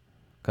now.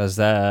 Because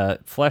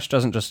flesh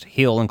doesn't just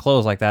heal and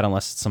close like that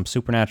unless it's some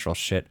supernatural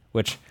shit,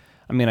 which,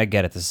 I mean, I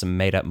get it. This is a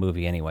made-up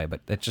movie anyway,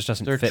 but it just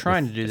doesn't fit. They're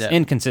trying to do it's that.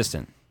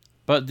 Inconsistent.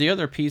 But the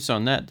other piece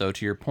on that, though,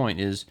 to your point,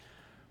 is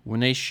when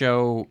they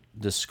show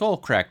the skull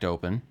cracked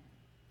open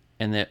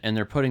and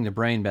they're putting the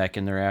brain back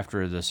in there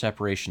after the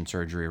separation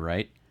surgery,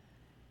 right?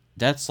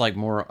 That's like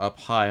more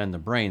up high on the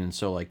brain. And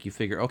so like you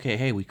figure, okay,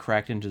 hey, we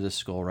cracked into this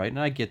skull, right? And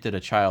I get that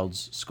a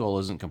child's skull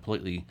isn't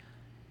completely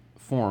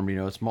formed,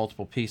 it's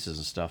multiple pieces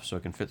and stuff, so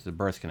it can fit through the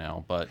birth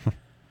canal. But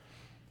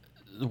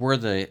where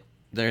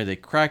they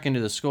crack into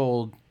the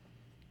skull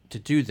to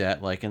do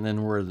that, like, and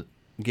then where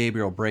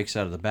Gabriel breaks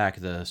out of the back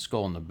of the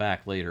skull in the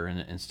back later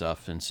and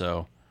stuff. And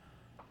so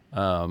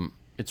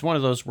it's one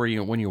of those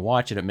where when you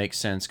watch it, it makes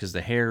sense because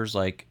the hair's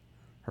like,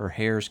 her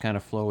hair's kind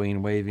of flowy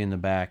and wavy in the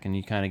back, and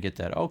you kind of get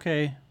that,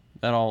 okay,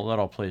 that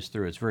all plays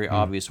through. It's very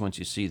obvious once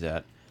you see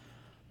that.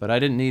 But I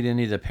didn't need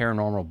any of the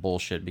paranormal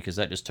bullshit because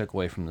that just took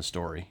away from the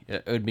story.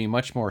 It would be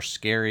much more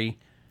scary.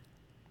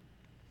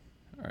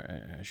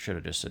 I should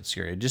have just said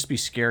scary. It'd just be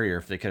scarier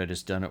if they could have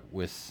just done it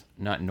with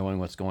not knowing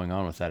what's going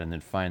on with that and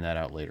then find that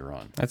out later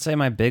on. I'd say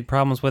my big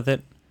problems with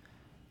it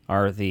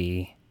are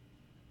the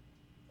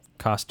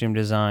costume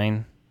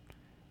design,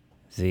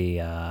 the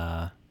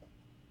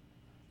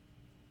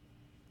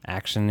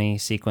action-y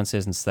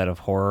sequences instead of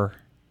horror.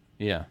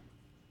 Yeah.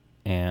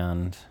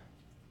 And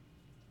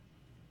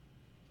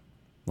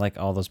like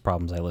all those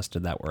problems I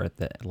listed that were at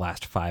the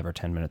last 5 or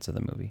 10 minutes of the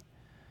movie.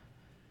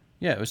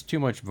 Yeah, it was too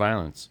much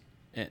violence.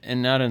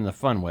 And not in the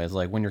fun way. It's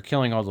like when you're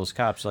killing all those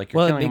cops, like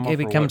you're killing them all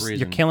for what reason?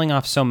 You're killing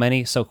off so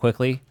many so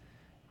quickly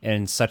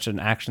in such an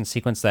action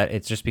sequence that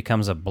it just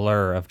becomes a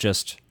blur of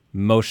just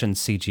motion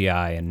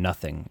CGI and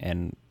nothing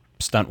and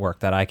stunt work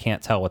that I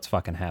can't tell what's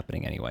fucking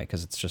happening anyway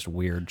because it's just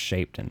weird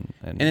shaped and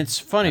it's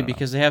funny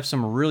because they have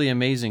some really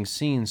amazing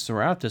scenes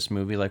throughout this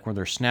movie, like where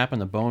they're snapping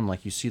the bone,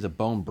 like you see the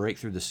bone break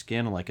through the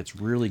skin, and like it's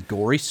really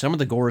gory. Some of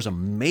the gore is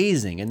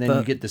amazing, and then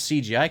you get the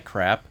CGI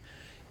crap,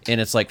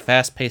 and it's like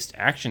fast-paced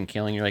action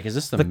killing. You're like, is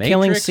this the Matrix?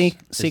 Killing Is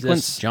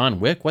sequence, this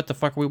John Wick? What the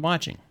fuck are we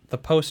watching? The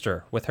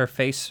poster with her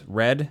face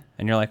red,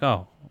 and you're like,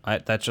 oh,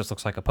 that just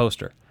looks like a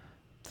poster.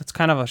 That's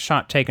kind of a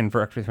shot taken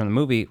directly from the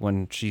movie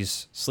when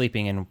she's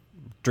sleeping and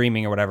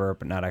dreaming or whatever,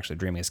 but not actually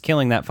dreaming, is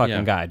killing that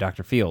fucking guy,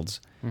 Dr. Fields,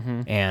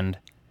 and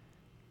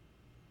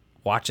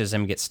watches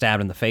him get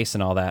stabbed in the face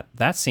and all that.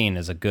 That scene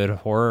is a good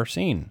horror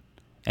scene.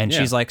 And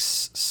she's like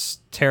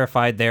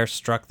terrified there,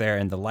 struck there,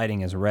 and the lighting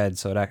is red,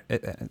 so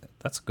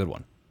that's a good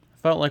one. I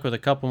felt like with a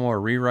couple more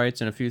rewrites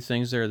and a few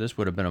things there, this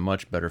would have been a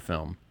much better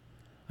film.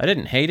 I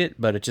didn't hate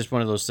it, but it's just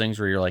one of those things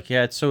where you're like,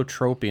 yeah, it's so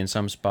tropey in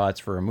some spots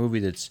for a movie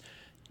that's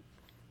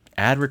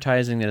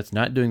advertising that it's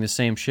not doing the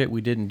same shit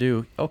we didn't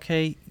do.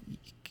 Okay,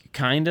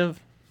 kind of,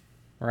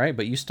 right?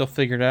 But you still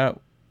figured out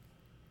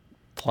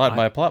plot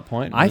by plot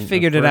point. I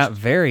figured it out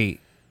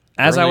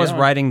as I was on.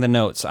 writing the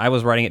notes, I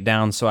was writing it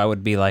down so I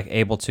would be like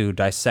able to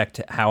dissect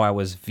how I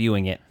was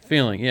viewing it.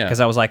 Yeah. Because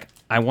I was like,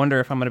 I wonder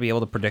if I'm going to be able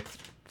to predict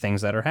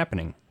things that are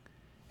happening.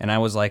 And I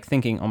was like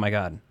thinking, oh my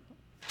God,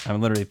 I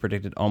literally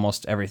predicted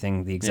almost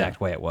everything the exact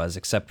way it was,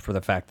 except for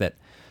the fact that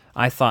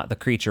I thought the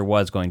creature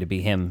was going to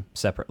be him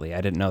separately.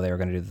 I didn't know they were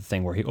going to do the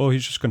thing where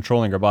he's just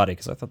controlling her body,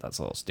 because I thought that's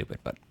a little stupid,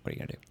 but what are you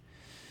going to do?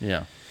 Yeah.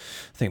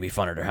 I think it'd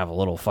be funner to have a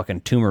little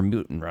fucking tumor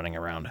mutant running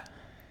around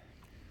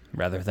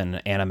rather than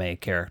an anime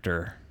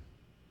character.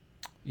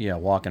 Yeah,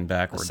 walking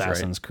backwards,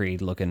 Assassin's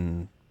Creed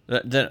looking.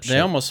 They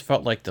almost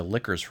felt like the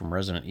lickers from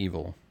Resident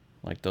Evil,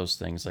 like those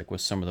things, like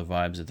with some of the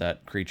vibes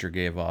that creature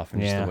gave off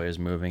and just the way it was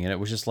moving. And it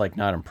was just like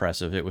not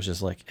impressive. It was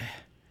just like,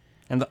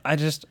 And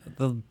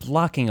the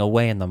blocking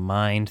away in the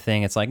mind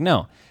thing, it's like,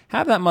 no,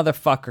 have that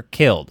motherfucker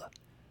killed.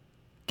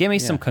 Give me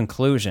some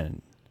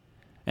conclusion.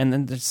 And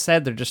then they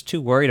said they're just too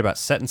worried about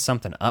setting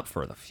something up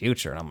for the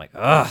future. And I'm like,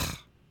 ugh.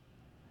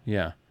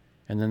 Yeah.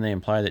 And then they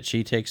imply that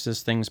she takes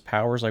this thing's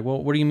powers. Like,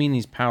 well, what do you mean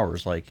these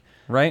powers? Like,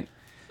 right?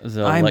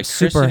 The I'm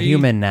electricity?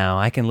 superhuman now.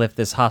 I can lift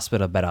this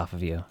hospital bed off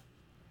of you.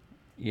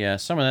 Yeah,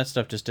 some of that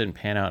stuff just didn't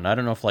pan out. And I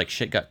don't know if, like,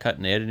 shit got cut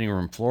in the editing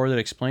room floor that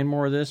explained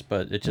more of this,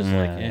 but it just,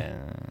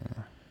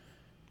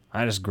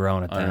 I just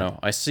groan at that. I don't know.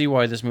 I see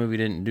why this movie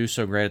didn't do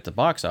so great at the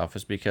box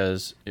office,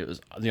 because it was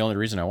the only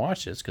reason I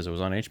watched it is because it was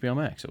on HBO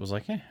Max. It was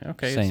like,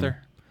 okay, Same. it's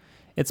there.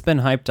 It's been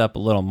hyped up a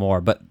little more,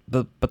 but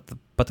the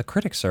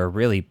critics are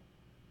really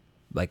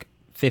like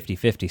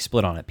 50-50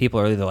 split on it.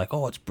 People are either like,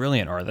 oh, it's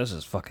brilliant, or this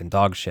is fucking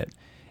dog shit.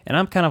 And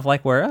I'm kind of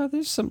like, where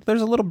there's a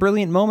little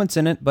brilliant moments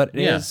in it, but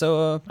it is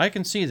I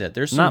can see that.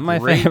 There's not some my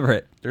great,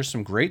 favorite. There's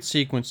some great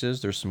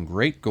sequences. There's some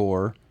great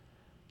gore.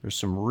 There's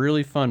some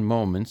really fun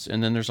moments,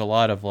 and then there's a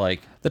lot of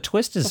like, the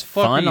twist is the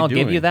fuck fun. are you I'll give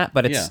you doing? that,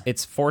 but Yeah.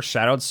 it's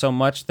foreshadowed so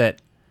much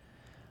that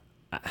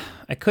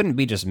I couldn't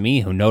be just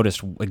me who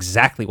noticed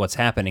exactly what's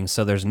happening.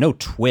 So there's no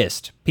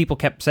twist. People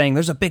kept saying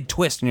there's a big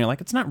twist, and you're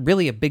like, it's not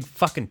really a big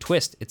fucking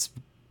twist. It's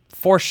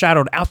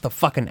foreshadowed out the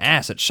fucking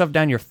ass. It's shoved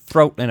down your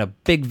throat in a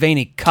big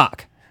veiny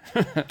cock.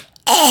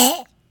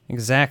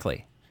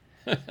 Exactly.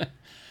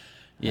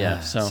 yeah.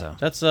 so.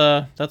 That's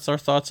our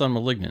thoughts on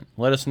 *Malignant*.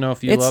 Let us know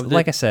if you It's loved it.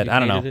 like I said, you I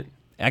don't hated know. it.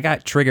 I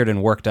got triggered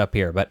and worked up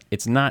here, but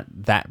it's not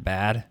that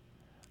bad.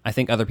 I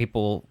think other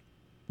people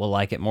will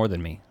like it more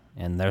than me,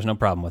 and there's no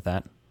problem with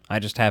that. I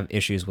just have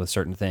issues with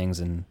certain things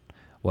and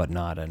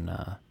whatnot, and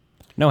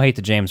no hate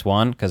to James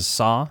Wan, because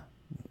Saw,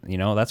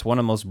 that's one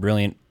of the most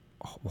brilliant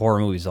horror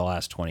movies of the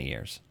last 20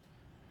 years.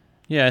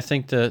 Yeah, I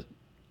think that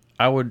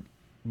I would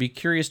be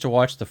curious to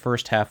watch the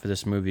first half of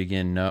this movie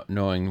again,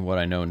 knowing what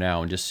I know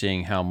now, and just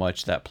seeing how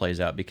much that plays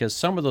out. Because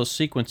some of those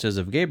sequences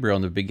of Gabriel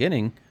in the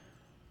beginning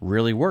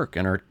really work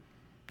and are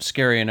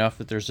scary enough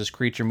that there's this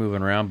creature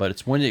moving around. But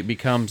it's when it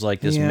becomes like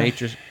this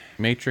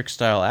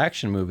Matrix-style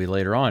action movie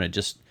later on, it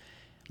just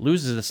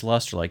loses its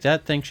luster. Like,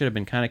 that thing should have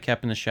been kind of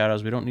kept in the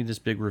shadows. We don't need this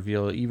big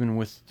reveal. Even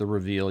with the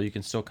reveal, you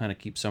can still kind of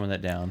keep some of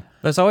that down.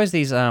 There's always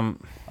these... I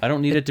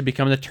don't need it to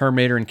become the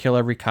Terminator and kill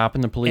every cop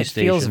in the police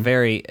station. It feels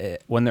very...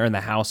 when they're in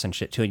the house and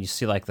shit, too, and you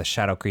see, like, the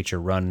shadow creature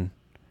run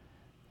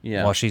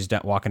while she's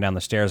walking down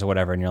the stairs or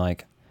whatever, and you're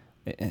like,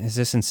 is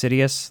this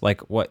Insidious? Like,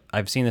 what?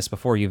 I've seen this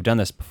before. You've done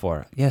this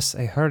before. Yes,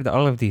 I heard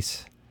all of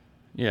these.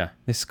 Yeah.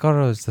 The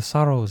sorrows.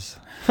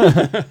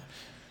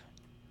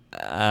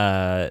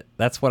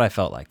 That's what I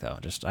felt like, though.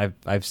 Just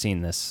I've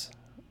seen this.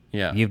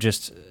 Yeah. You've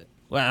just...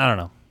 Well, I don't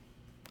know.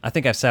 I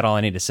think I've said all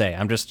I need to say.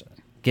 I'm just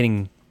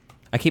getting...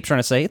 I keep trying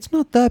to say, it's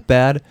not that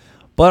bad,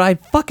 but I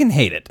fucking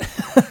hate it.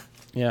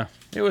 Yeah.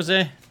 It was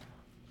a...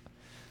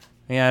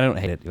 Yeah, I don't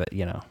hate it, but,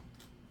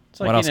 It's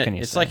like what else eating can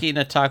you It's say? like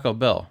eating a Taco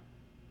Bell.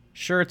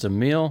 Sure, it's a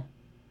meal.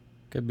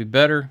 Could be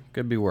better.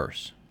 Could be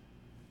worse.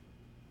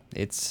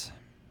 It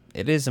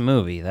is a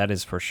movie, that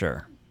is for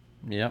sure.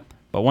 Yep.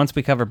 But once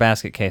we cover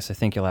Basket Case, I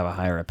think you'll have a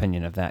higher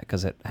opinion of that,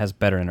 because it has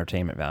better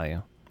entertainment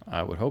value.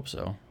 I would hope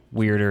so.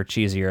 Weirder,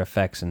 cheesier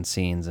effects and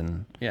scenes,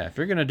 and... Yeah, if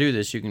you're going to do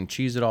this, you can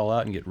cheese it all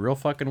out and get real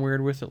fucking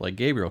weird with it. Like,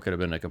 Gabriel could have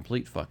been a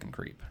complete fucking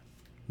creep.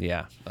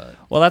 Yeah.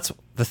 Well, that's...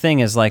 The thing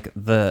is, like,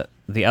 the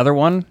other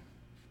one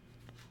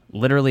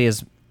literally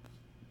is...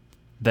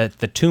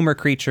 The tumor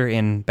creature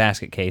in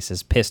Basket Case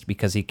is pissed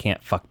because he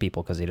can't fuck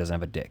people because he doesn't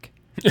have a dick.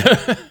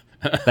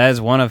 That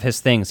is one of his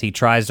things. He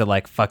tries to,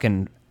 like,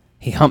 fucking...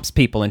 He humps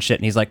people and shit,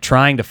 and he's, like,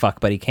 trying to fuck,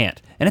 but he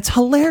can't. And it's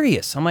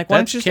hilarious. I'm like, why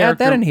don't you just add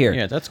that in here?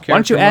 Yeah, that's Why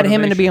don't you add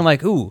him into motivation. being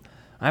like, ooh,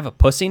 I have a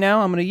pussy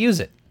now, I'm going to use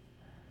it.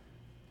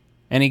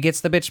 And he gets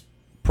the bitch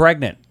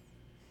pregnant.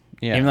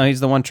 Yeah. Even though he's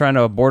the one trying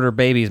to abort her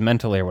babies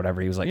mentally or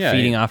whatever. He was, like, Yeah,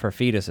 feeding yeah. off her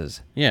fetuses.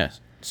 Yeah,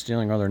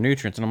 stealing all their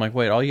nutrients. And I'm like,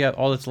 wait,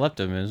 all that's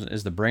left of them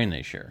is the brain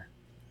they share.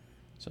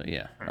 So,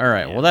 yeah. All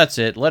right, well, that's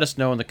it. Let us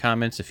know in the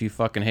comments if you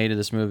fucking hated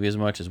this movie as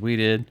much as we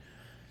did.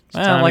 It's a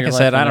Well, time of like your I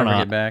said, life I you'll don't never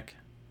know. Get back.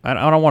 I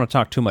don't want to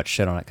talk too much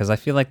shit on it because I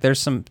feel like there's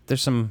some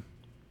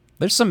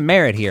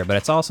merit here, but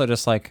it's also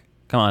just like,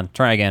 come on,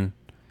 try again.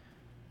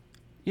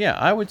 Yeah,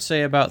 I would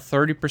say about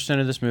 30%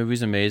 of this movie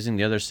is amazing.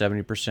 The other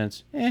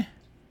 70%'s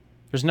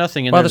There's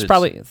nothing in Well, there. there's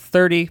probably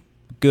 30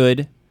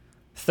 good,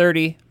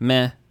 30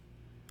 meh,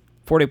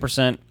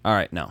 40%. All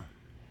right, no,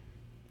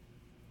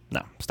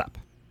 stop.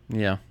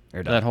 Yeah,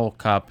 You're done. that whole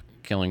cop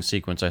killing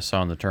sequence I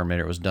saw in the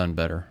Terminator was done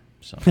better.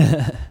 So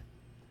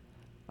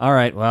All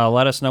right, well,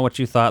 let us know what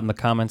you thought in the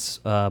comments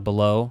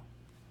below.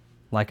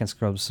 Like and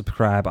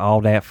subscribe,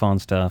 all that fun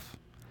stuff.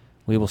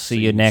 We will see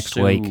you next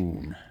week.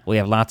 soon. We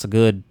have lots of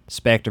good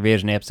Spectre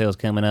Vision episodes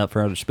coming up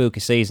for the spooky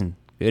season.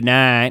 Good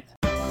night.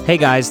 Hey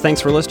guys,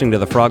 thanks for listening to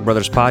the Frog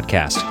Brothers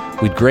podcast.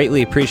 We'd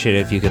greatly appreciate it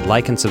if you could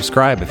like and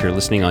subscribe if you're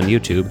listening on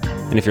YouTube.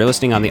 And if you're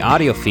listening on the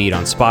audio feed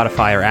on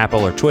Spotify or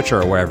Apple or Twitch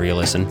or wherever you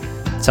listen,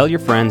 tell your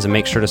friends and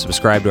make sure to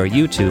subscribe to our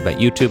YouTube at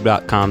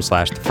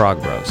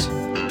youtube.com/thefrogbros.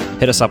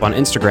 Hit us up on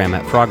Instagram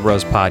at Frog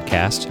Bros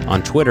Podcast,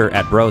 on Twitter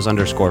at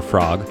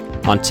bros_frog,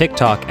 on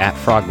TikTok at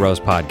Frog Bros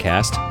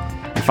Podcast,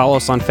 and follow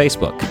us on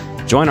Facebook.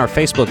 Join our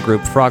Facebook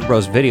group Frog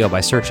Bros Video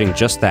by searching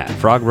just that,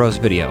 Frog Bros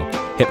Video.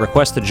 Hit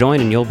request to join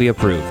and you'll be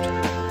approved.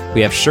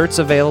 We have shirts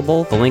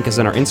available. The link is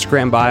in our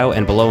Instagram bio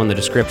and below in the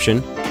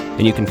description.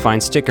 And you can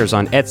find stickers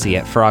on Etsy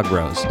at Frog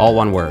Bros, all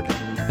one word.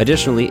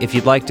 Additionally, if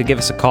you'd like to give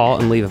us a call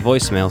and leave a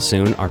voicemail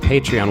soon, our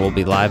Patreon will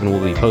be live and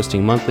we'll be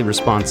posting monthly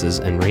responses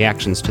and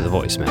reactions to the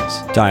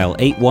voicemails. Dial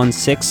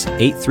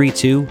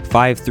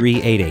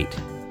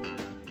 816-832-5388.